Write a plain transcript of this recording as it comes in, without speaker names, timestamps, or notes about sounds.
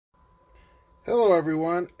Hello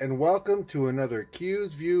everyone, and welcome to another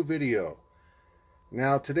Q's View video.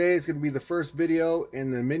 Now today is going to be the first video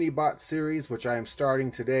in the mini-bot series, which I am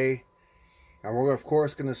starting today. And we're of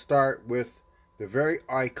course going to start with the very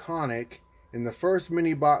iconic and the first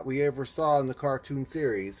mini-bot we ever saw in the cartoon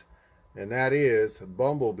series, and that is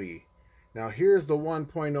Bumblebee. Now here's the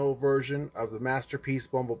 1.0 version of the masterpiece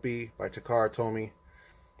Bumblebee by Takara Tomy.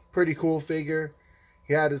 Pretty cool figure.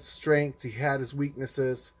 He had his strengths, he had his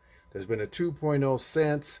weaknesses. There's been a 2.0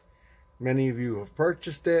 since. Many of you have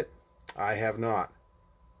purchased it. I have not.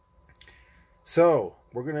 So,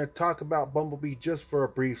 we're going to talk about Bumblebee just for a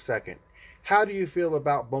brief second. How do you feel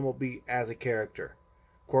about Bumblebee as a character?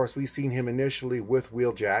 Of course, we've seen him initially with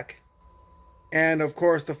Wheeljack. And of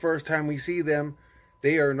course, the first time we see them,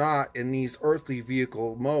 they are not in these earthly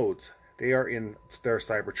vehicle modes. They are in their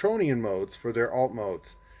Cybertronian modes for their alt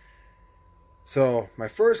modes. So, my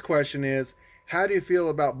first question is, how do you feel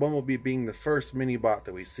about Bumblebee being the first mini-bot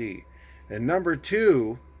that we see? And number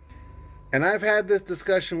two, and I've had this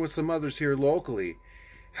discussion with some others here locally,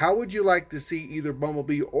 how would you like to see either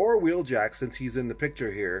Bumblebee or Wheeljack, since he's in the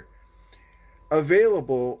picture here,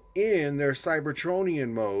 available in their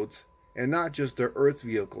Cybertronian modes and not just their Earth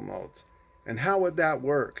vehicle modes? And how would that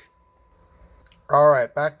work?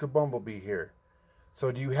 Alright, back to Bumblebee here.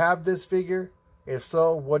 So do you have this figure? If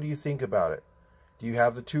so, what do you think about it? Do you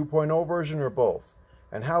have the 2.0 version or both?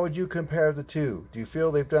 And how would you compare the two? Do you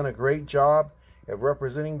feel they've done a great job at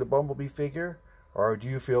representing the Bumblebee figure, or do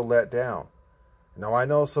you feel let down? Now, I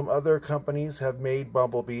know some other companies have made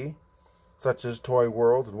Bumblebee, such as Toy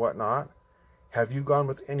World and whatnot. Have you gone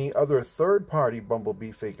with any other third-party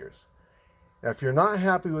Bumblebee figures? Now, if you're not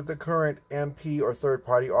happy with the current MP or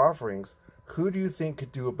third-party offerings, who do you think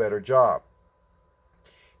could do a better job?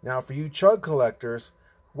 Now, for you Chug collectors,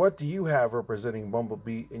 what do you have representing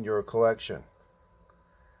Bumblebee in your collection?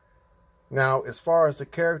 Now, as far as the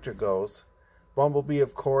character goes, Bumblebee,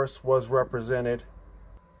 of course, was represented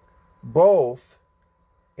both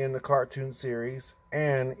in the cartoon series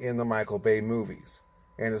and in the Michael Bay movies.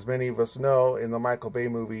 And as many of us know, in the Michael Bay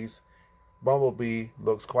movies, Bumblebee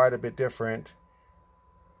looks quite a bit different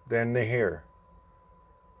than the here.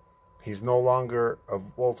 He's no longer a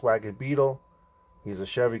Volkswagen Beetle, he's a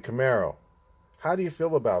Chevy Camaro. How do you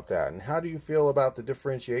feel about that? And how do you feel about the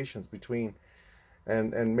differentiations between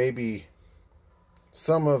and maybe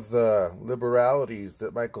some of the liberalities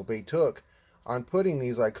that Michael Bay took on putting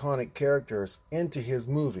these iconic characters into his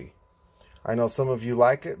movie? I know some of you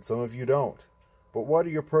like it, some of you don't. But what are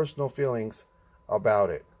your personal feelings about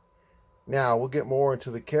it? Now, we'll get more into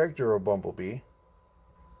the character of Bumblebee.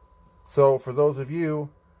 So, for those of you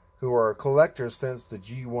who are collectors since the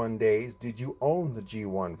G1 days, did you own the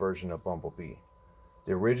G1 version of Bumblebee?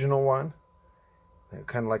 The original one?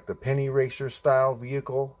 Kind of like the penny racer style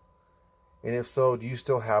vehicle? And if so, do you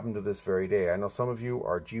still have them to this very day? I know some of you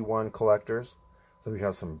are G1 collectors. Some of you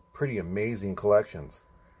have some pretty amazing collections.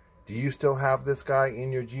 Do you still have this guy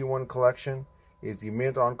in your G1 collection? Is he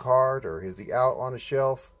mint on card, or is he out on a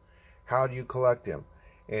shelf? How do you collect him?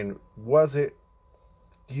 And do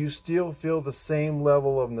you still feel the same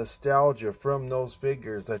level of nostalgia from those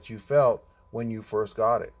figures that you felt when you first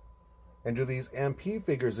got it? And do these MP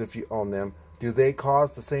figures, if you own them, do they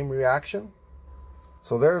cause the same reaction?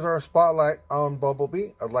 So there's our spotlight on Bumblebee.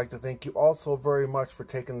 I'd like to thank you all so very much for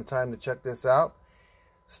taking the time to check this out.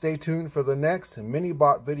 Stay tuned for the next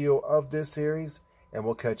mini-bot video of this series, and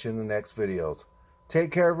we'll catch you in the next videos.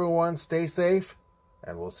 Take care, everyone. Stay safe,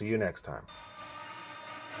 and we'll see you next time.